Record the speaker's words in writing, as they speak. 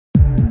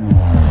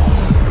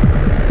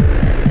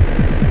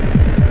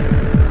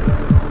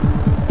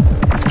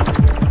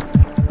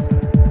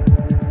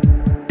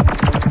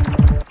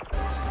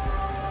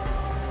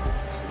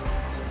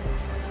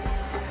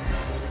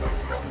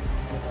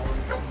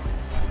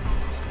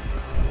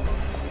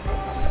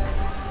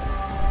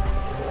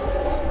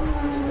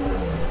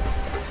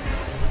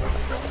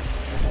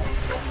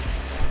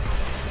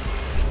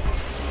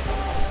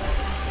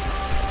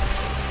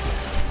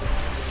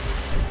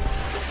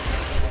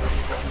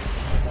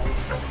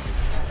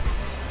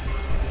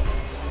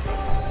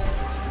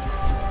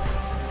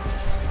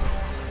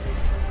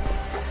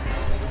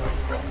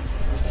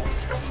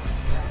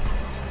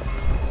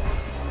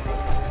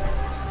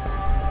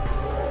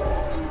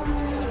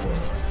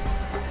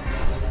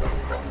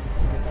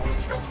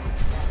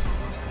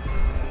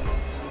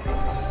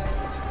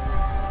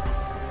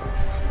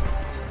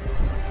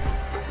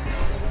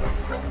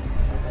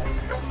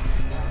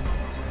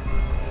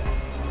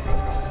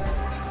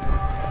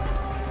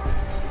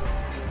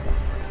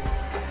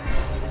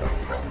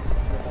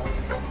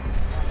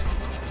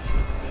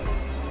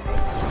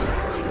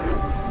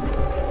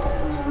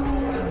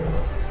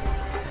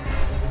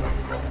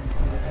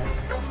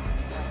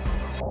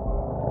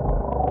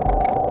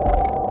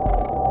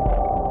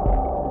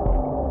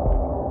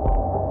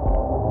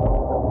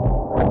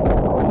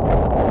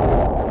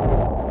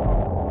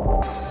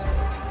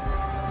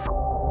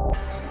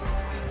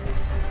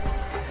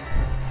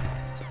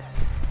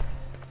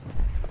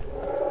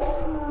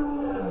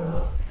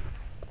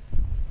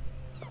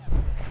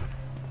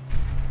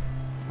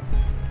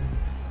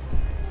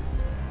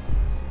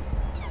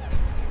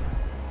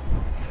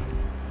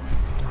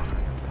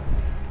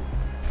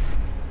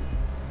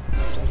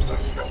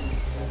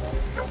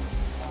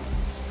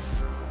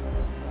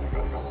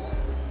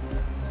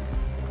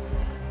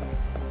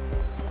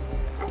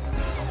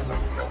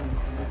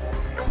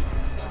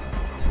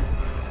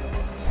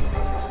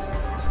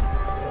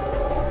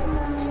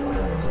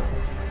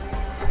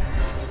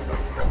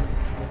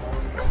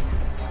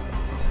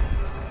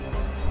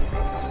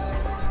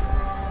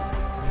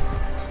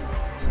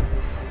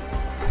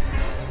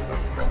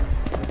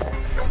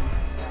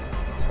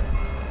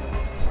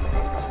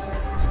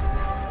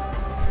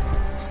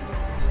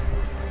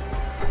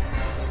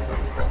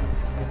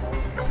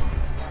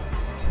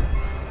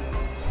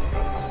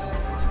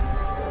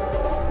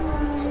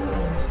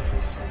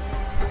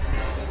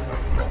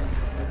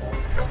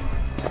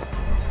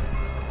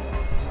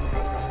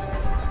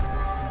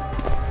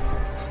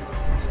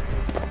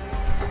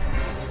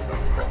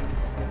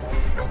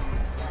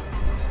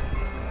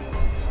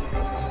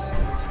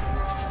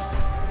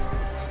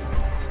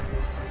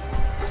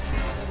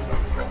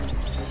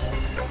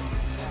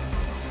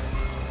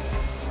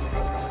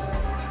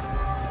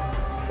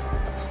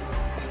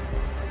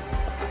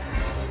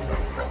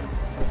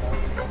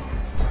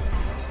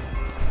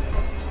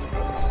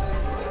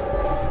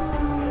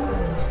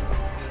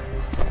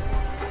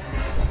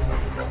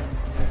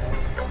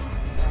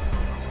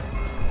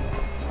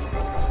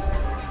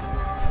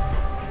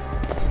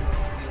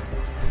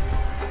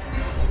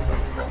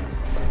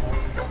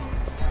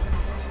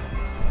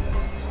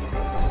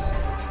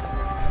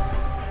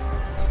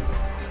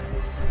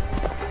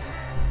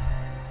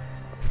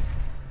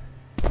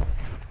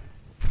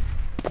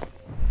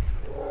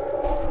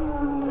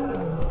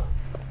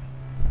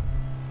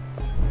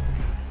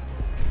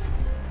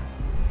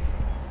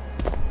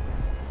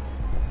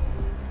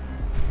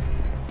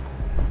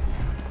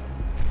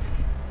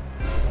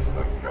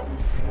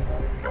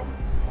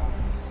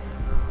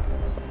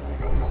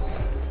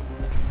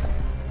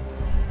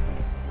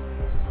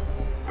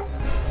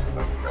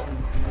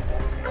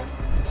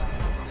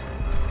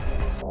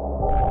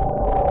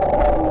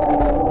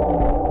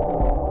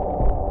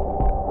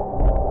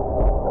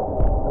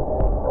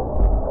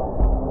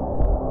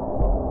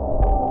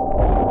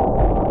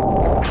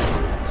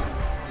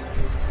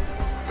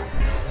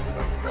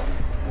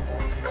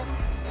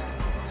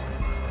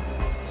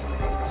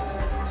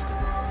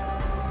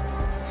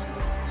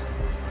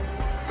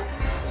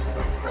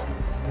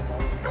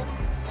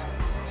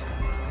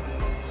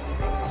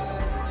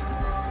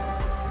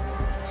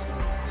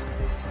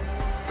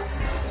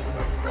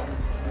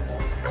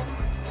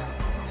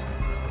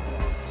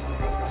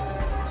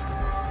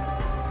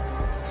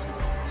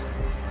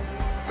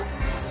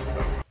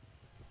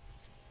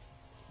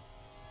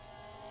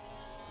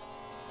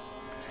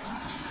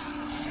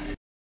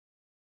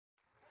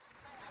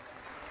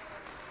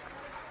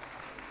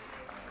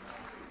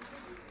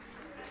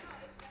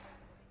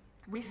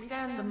We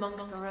stand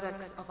amongst the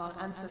relics of our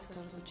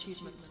ancestors'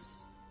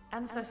 achievements.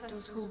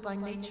 Ancestors who, by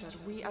nature,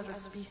 we as a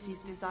species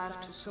desire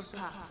to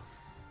surpass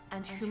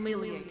and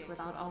humiliate with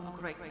our own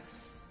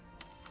greatness.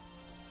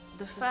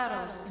 The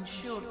pharaohs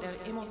ensured their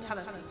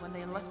immortality when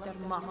they left their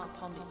mark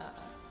upon the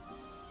earth.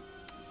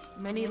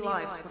 Many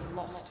lives were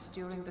lost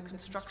during the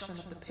construction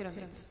of the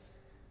pyramids.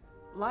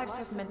 Lives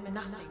that meant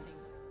nothing,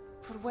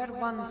 for where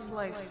one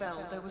slave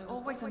fell, there was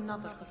always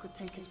another who could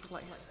take his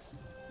place.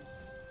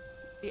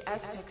 The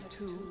Aztecs,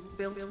 too,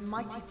 built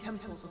mighty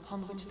temples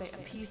upon which they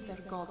appeased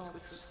their gods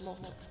with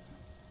slaughter.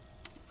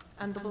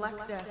 And the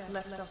Black Death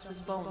left us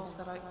with bones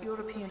that our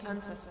European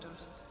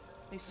ancestors,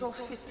 they saw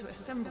fit to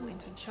assemble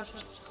into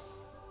churches.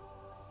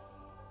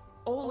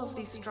 All of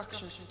these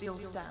structures still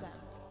stand,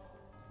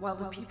 while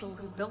the people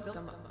who built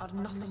them are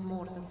nothing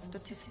more than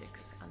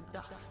statistics and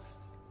dust.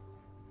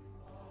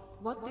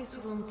 What this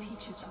room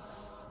teaches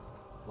us,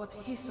 what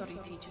history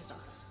teaches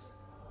us,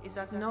 is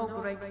that no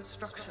great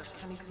structure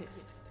can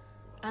exist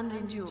and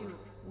endure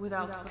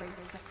without great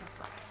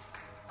sacrifice.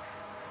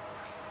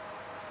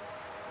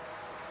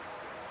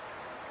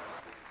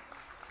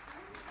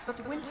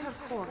 But Winter's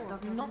Court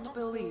does not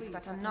believe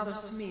that another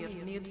smear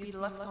need be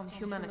left on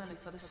humanity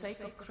for the sake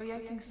of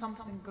creating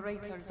something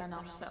greater than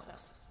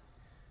ourselves.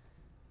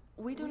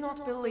 We do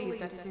not believe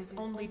that it is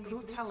only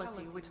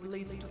brutality which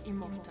leads to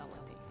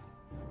immortality.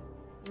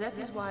 That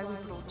is why we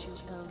brought you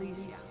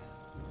Elysia.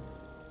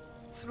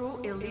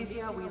 Through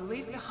Elysia we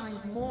leave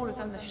behind more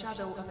than the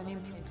shadow of an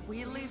imprint.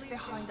 We leave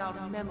behind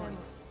our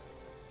memories,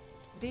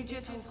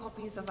 digital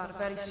copies of our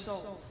very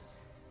souls,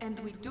 and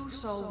we do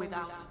so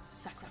without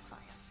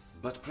sacrifice.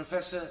 But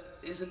Professor,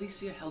 is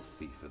Elysia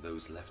healthy for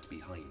those left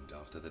behind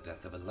after the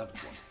death of a loved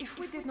one? If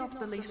we did not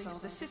believe so,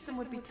 the system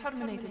would be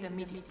terminated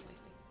immediately.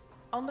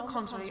 On the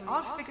contrary,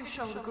 our figures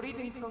show the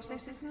grieving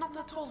process is not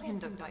at all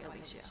hindered by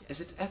Elysia.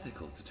 Is it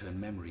ethical to turn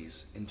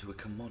memories into a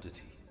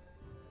commodity?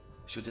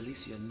 Should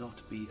Elysia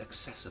not be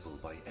accessible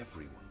by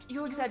everyone?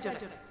 You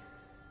exaggerate.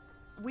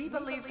 We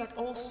believe that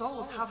all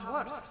souls have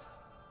worth.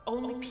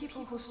 Only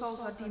people whose souls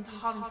are deemed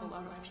harmful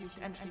are refused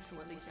entry to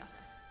Elysia,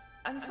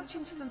 and such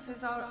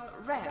instances are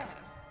rare.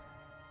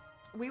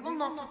 We will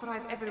not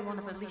deprive everyone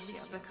of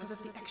Elysia because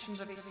of the actions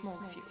of a small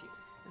few.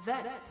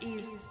 That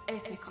is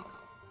ethical.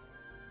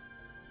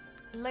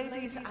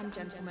 Ladies and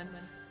gentlemen,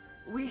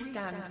 we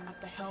stand at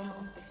the helm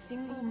of the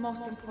single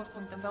most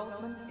important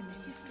development in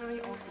the history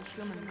of the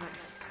human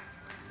race.